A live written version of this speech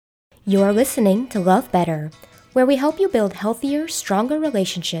You're listening to Love Better, where we help you build healthier, stronger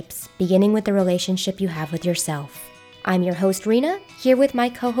relationships, beginning with the relationship you have with yourself. I'm your host, Rena, here with my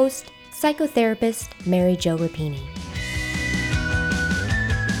co-host, psychotherapist Mary Jo Rapini.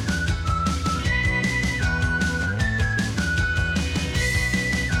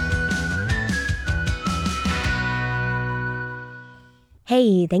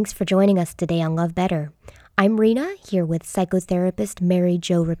 Hey, thanks for joining us today on Love Better. I'm Rena, here with psychotherapist Mary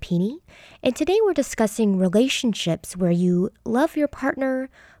Jo Rapini, and today we're discussing relationships where you love your partner,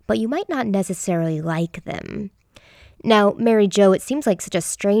 but you might not necessarily like them. Now, Mary Jo, it seems like such a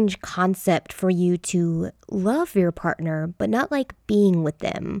strange concept for you to love your partner, but not like being with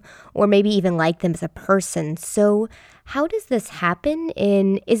them, or maybe even like them as a person. So how does this happen,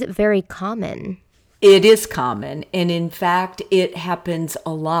 and is it very common? It is common, and in fact, it happens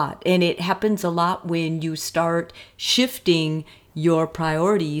a lot. And it happens a lot when you start shifting your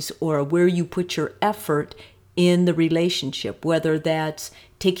priorities or where you put your effort in the relationship, whether that's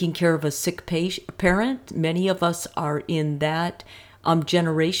taking care of a sick parent. Many of us are in that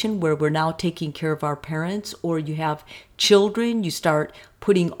generation where we're now taking care of our parents, or you have children, you start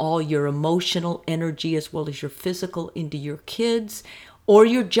putting all your emotional energy as well as your physical into your kids. Or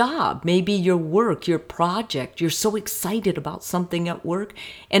your job, maybe your work, your project. You're so excited about something at work,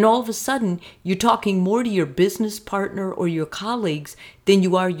 and all of a sudden you're talking more to your business partner or your colleagues than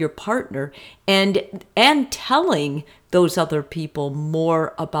you are your partner, and telling those other people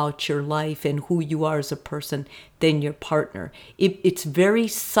more about your life and who you are as a person than your partner. It's very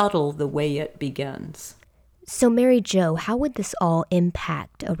subtle the way it begins. So Mary Jo, how would this all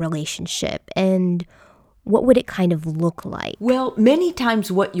impact a relationship, and what would it kind of look like? Well, many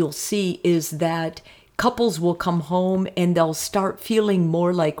times what you'll see is that couples will come home and they'll start feeling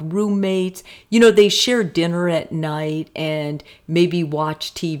more like roommates. You know, they share dinner at night and maybe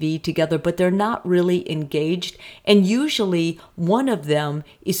watch TV together, but they're not really engaged. And usually one of them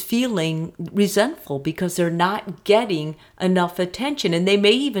is feeling resentful because they're not getting enough attention. And they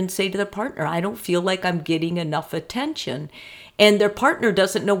may even say to their partner, I don't feel like I'm getting enough attention. And their partner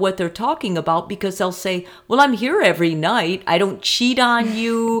doesn't know what they're talking about because they'll say, well, I'm here every night. I don't cheat on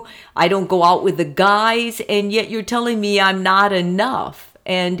you. I don't go out with the guys. And yet you're telling me I'm not enough.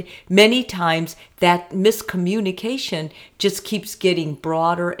 And many times that miscommunication just keeps getting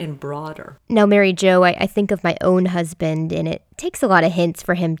broader and broader. Now, Mary Jo, I think of my own husband, and it takes a lot of hints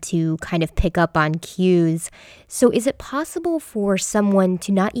for him to kind of pick up on cues. So is it possible for someone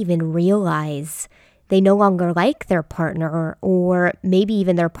to not even realize they no longer like their partner, or maybe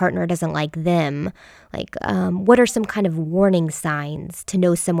even their partner doesn't like them? Like, what are some kind of warning signs to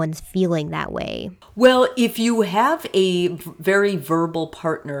know someone's feeling that way? Well, if you have a very verbal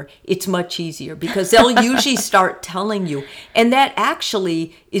partner, it's much easier because they'll usually start telling you, and that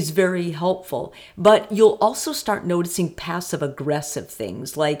actually is very helpful. But you'll also start noticing passive aggressive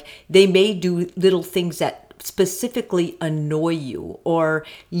things, like they may do little things that specifically annoy you, or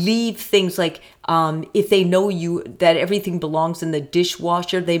leave things like if they know you that everything belongs in the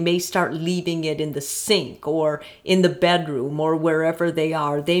dishwasher, they may start leaving it in the sink or in the bedroom or wherever they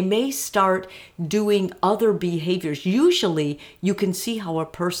are. They may start doing other behaviors. Usually you can see how a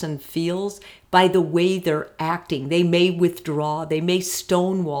person feels by the way they're acting. They may withdraw, they may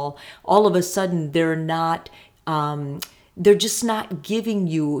stonewall. All of a sudden they're just not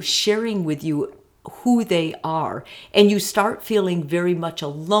sharing with you who they are, and you start feeling very much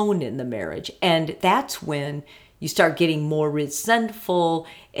alone in the marriage. And that's when you start getting more resentful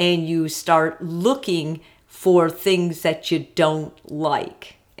and you start looking for things that you don't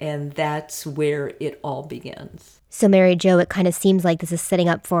like, and that's where it all begins. So Mary Jo, it kind of seems like this is setting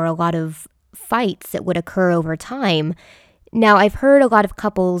up for a lot of fights that would occur over time. Now, I've heard a lot of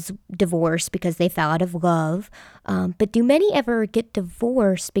couples divorce because they fell out of love, but do many ever get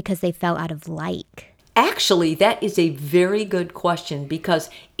divorced because they fell out of like? Actually, that is a very good question, because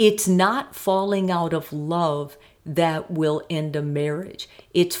it's not falling out of love that will end a marriage.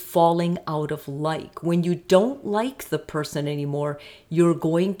 It's falling out of like. When you don't like the person anymore, you're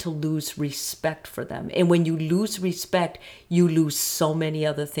going to lose respect for them. And when you lose respect, you lose so many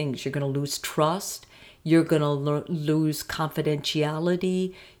other things. You're going to lose trust. You're going to lose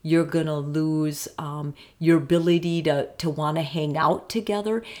confidentiality. You're going to lose your ability to want to hang out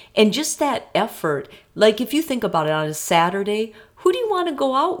together. And just that effort, like if you think about it, on a Saturday, who do you want to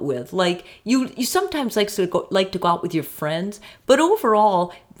go out with? Like you sometimes like to go out with your friends, but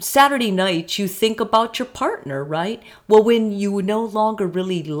overall, Saturday nights, you think about your partner, right? Well, when you no longer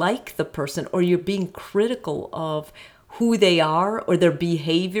really like the person, or you're being critical of who they are or their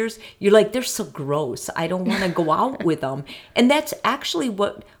behaviors, you're like, they're so gross. I don't want to go out with them. And that's actually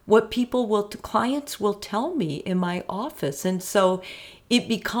what clients will tell me in my office. And so it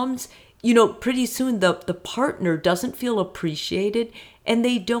becomes, pretty soon the partner doesn't feel appreciated, and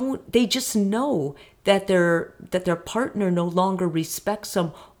they just know that their partner no longer respects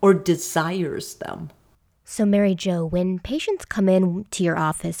them or desires them. So, Mary Jo, when patients come in to your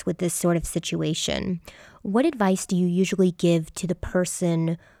office with this sort of situation, what advice do you usually give to the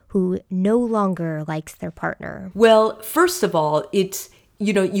person who no longer likes their partner? Well, first of all, it's,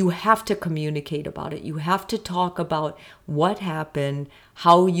 you have to communicate about it. You have to talk about what happened,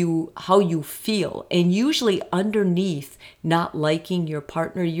 how you feel. And usually underneath not liking your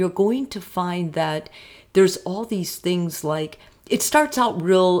partner, you're going to find that there's all these things like, it starts out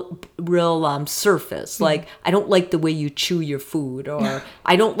real surface. Like, I don't like the way you chew your food, or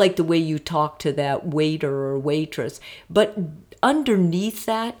I don't like the way you talk to that waiter or waitress. But underneath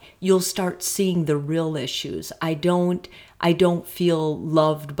that, you'll start seeing the real issues. I don't feel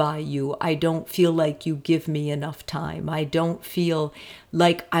loved by you. I don't feel like you give me enough time. I don't feel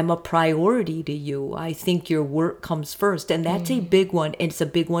like I'm a priority to you. I think your work comes first. And that's a big one. And it's a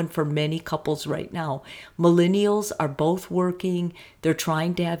big one for many couples right now. Millennials are both working. They're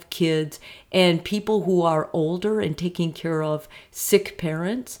trying to have kids. And people who are older and taking care of sick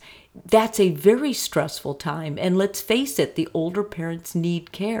parents, that's a very stressful time. And let's face it, the older parents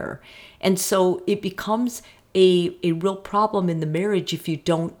need care. And so it becomes a real problem in the marriage if you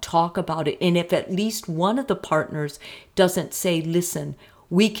don't talk about it. And if at least one of the partners doesn't say, listen,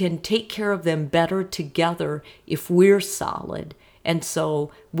 we can take care of them better together if we're solid. And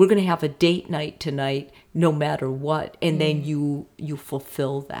so we're going to have a date night tonight, no matter what. And then you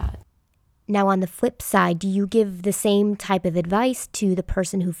fulfill that. Now, on the flip side, do you give the same type of advice to the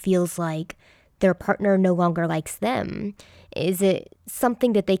person who feels like their partner no longer likes them? Is it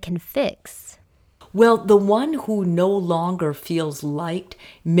something that they can fix? Well, the one who no longer feels liked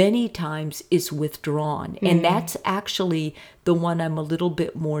many times is withdrawn. And that's actually the one I'm a little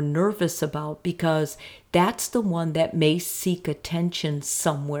bit more nervous about, because that's the one that may seek attention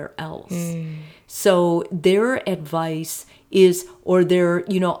somewhere else. So their advice is, or their,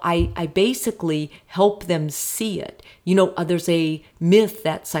 I basically help them see it. There's a myth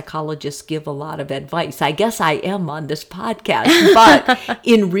that psychologists give a lot of advice. I guess I am on this podcast, but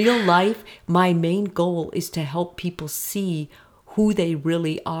in real life, my main goal is to help people see who they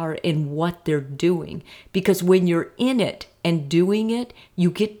really are and what they're doing. Because when you're in it and doing it, you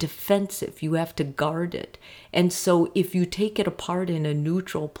get defensive. You have to guard it. And so if you take it apart in a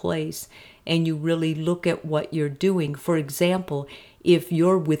neutral place and you really look at what you're doing, for example, if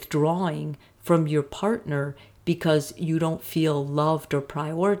you're withdrawing from your partner because you don't feel loved or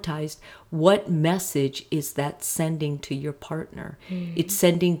prioritized, what message is that sending to your partner? It's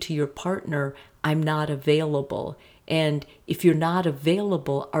sending to your partner, I'm not available. And if you're not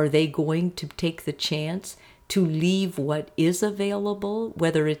available, are they going to take the chance to leave what is available,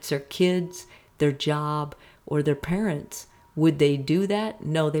 whether it's their kids, their job, or their parents? Would they do that?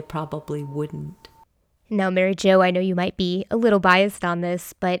 No, they probably wouldn't. Now, Mary Jo, I know you might be a little biased on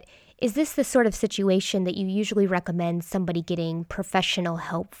this, but is this the sort of situation that you usually recommend somebody getting professional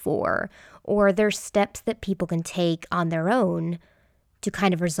help for? Or are there steps that people can take on their own to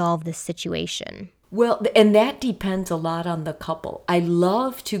kind of resolve this situation? Well, and that depends a lot on the couple. I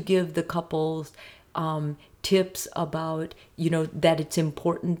love to give the couples tips about, that it's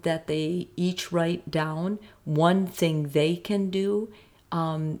important that they each write down one thing they can do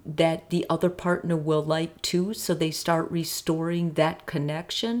that the other partner will like too, so they start restoring that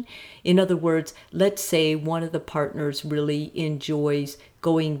connection. In other words, let's say one of the partners really enjoys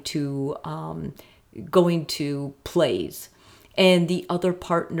going to plays, and the other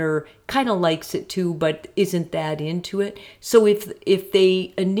partner kind of likes it too, but isn't that into it. So if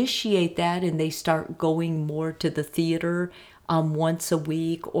they initiate that and they start going more to the theater once a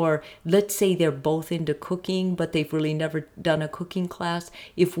week, or let's say they're both into cooking, but they've really never done a cooking class,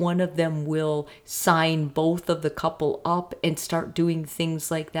 if one of them will sign both of the couple up and start doing things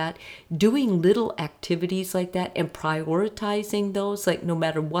like that, doing little activities like that and prioritizing those, like no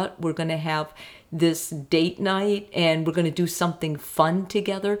matter what, we're going to have this date night and we're going to do something fun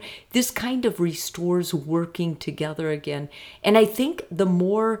together. This kind of restores working together again. And I think the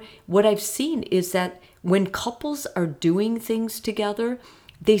more, what I've seen is that when couples are doing things together,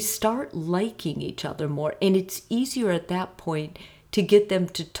 they start liking each other more. And it's easier at that point to get them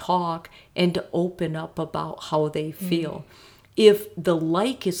to talk and to open up about how they feel. If the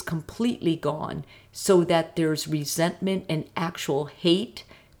like is completely gone, so that there's resentment and actual hate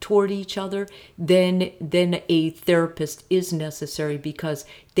toward each other, then a therapist is necessary, because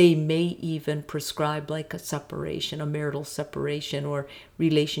they may even prescribe like a separation, a marital separation or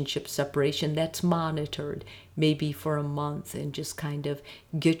relationship separation that's monitored, maybe for a month, and just kind of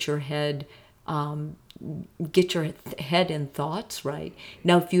get your head and thoughts right.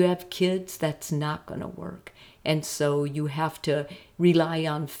 Now, if you have kids, that's not going to work. And so you have to rely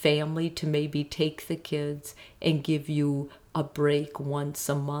on family to maybe take the kids and give you a break once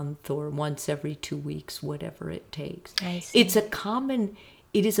a month or once every 2 weeks, whatever it takes. I see.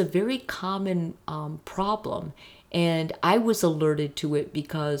 It is a very common problem. And I was alerted to it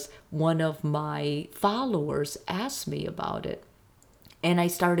because one of my followers asked me about it. And I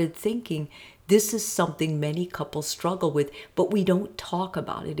started thinking, this is something many couples struggle with, but we don't talk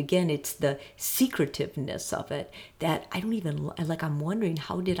about it. Again, it's the secretiveness of it that I don't even, like, I'm wondering,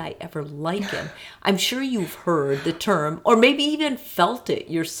 how did I ever like him? I'm sure you've heard the term, or maybe even felt it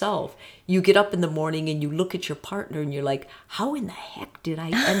yourself. You get up in the morning and you look at your partner and you're like, how in the heck did I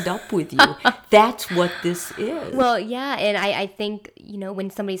end up with you? That's what this is. Well, yeah, and I think, when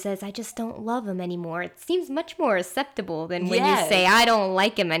somebody says, I just don't love him anymore, it seems much more acceptable than when you say, I don't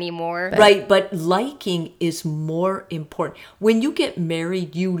like him anymore. Right, but liking is more important. When you get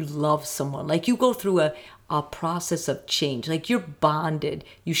married, you love someone. Like, you go through a process of change. Like, you're bonded.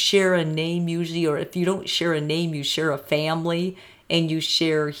 You share a name usually, or if you don't share a name, you share a family and you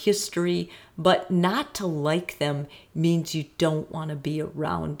share history. But not to like them means you don't want to be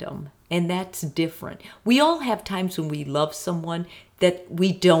around them. And that's different. We all have times when we love someone that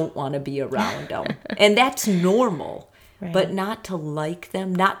we don't want to be around them. And that's normal. Right. But not to like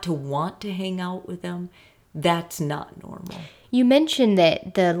them, not to want to hang out with them, that's not normal. You mentioned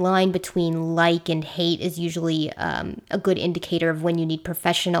that the line between like and hate is usually a good indicator of when you need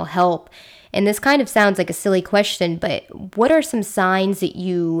professional help. And this kind of sounds like a silly question, but what are some signs that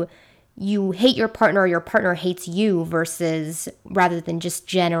you hate your partner or your partner hates you versus rather than just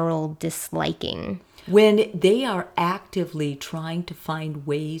general disliking? When they are actively trying to find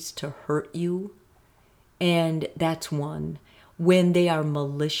ways to hurt you, and that's one. When they are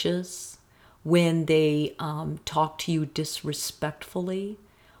malicious, when they talk to you disrespectfully,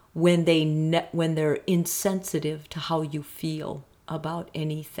 when they're insensitive to how you feel about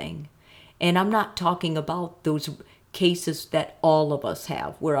anything. And I'm not talking about those cases that all of us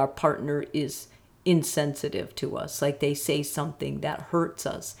have where our partner is insensitive to us, like they say something that hurts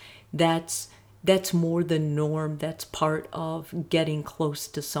us. That's more the norm. That's part of getting close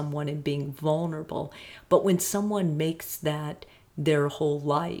to someone and being vulnerable. But when someone makes that their whole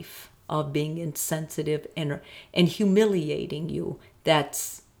life of being insensitive and humiliating you,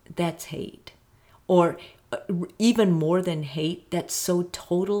 that's hate. Or even more than hate, that's so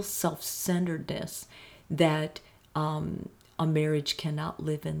total self-centeredness that a marriage cannot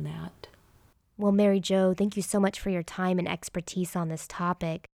live in that. Well, Mary Jo, thank you so much for your time and expertise on this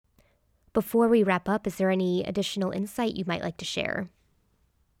topic. Before we wrap up, is there any additional insight you might like to share?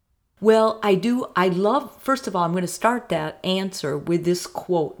 Well, I do. I love, first of all, I'm going to start that answer with this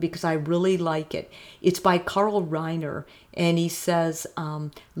quote because I really like it. It's by Carl Reiner, and he says,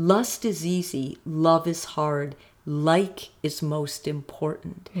 lust is easy, love is hard, like is most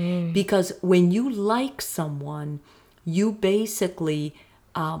important. Because when you like someone, you basically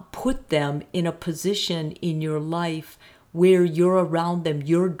put them in a position in your life where you're around them,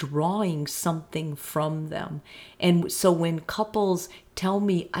 you're drawing something from them. And so when couples tell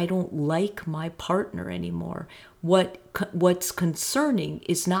me, I don't like my partner anymore, what's concerning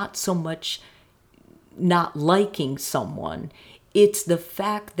is not so much not liking someone, it's the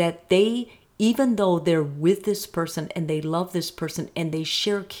fact that they, even though they're with this person and they love this person and they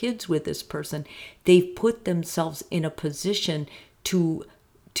share kids with this person, they've put themselves in a position to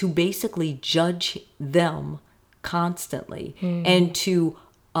basically judge them constantly and to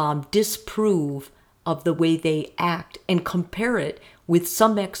disprove of the way they act and compare it with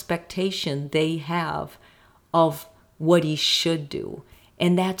some expectation they have of what he should do.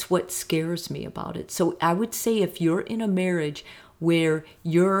 And that's what scares me about it. So I would say if you're in a marriage where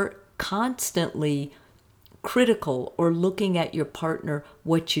you're constantly critical or looking at your partner,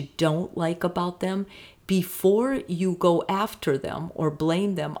 what you don't like about them, before you go after them or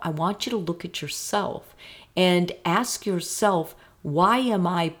blame them, I want you to look at yourself and ask yourself, why am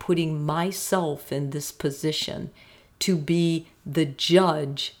I putting myself in this position to be the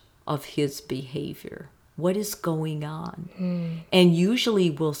judge of his behavior? What is going on? And usually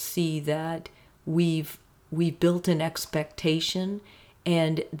we'll see that we've built an expectation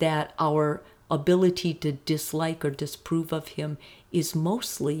and that our ability to dislike or disapprove of him is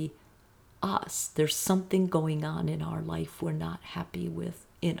mostly us. There's something going on in our life we're not happy with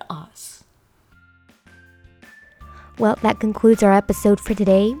in us. Well, that concludes our episode for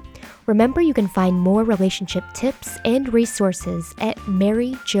today. Remember, you can find more relationship tips and resources at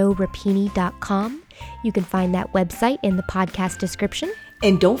maryjorapini.com. You can find that website in the podcast description.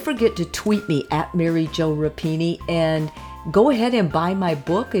 And don't forget to tweet me at Mary Jo Rapini, and go ahead and buy my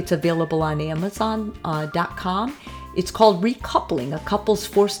book. It's available on Amazon.com. It's called Recoupling, a couple's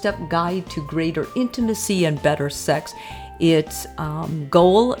 4-step guide to greater intimacy and better sex. Its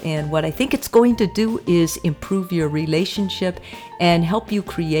goal and what I think it's going to do is improve your relationship and help you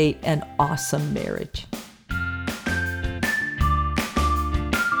create an awesome marriage.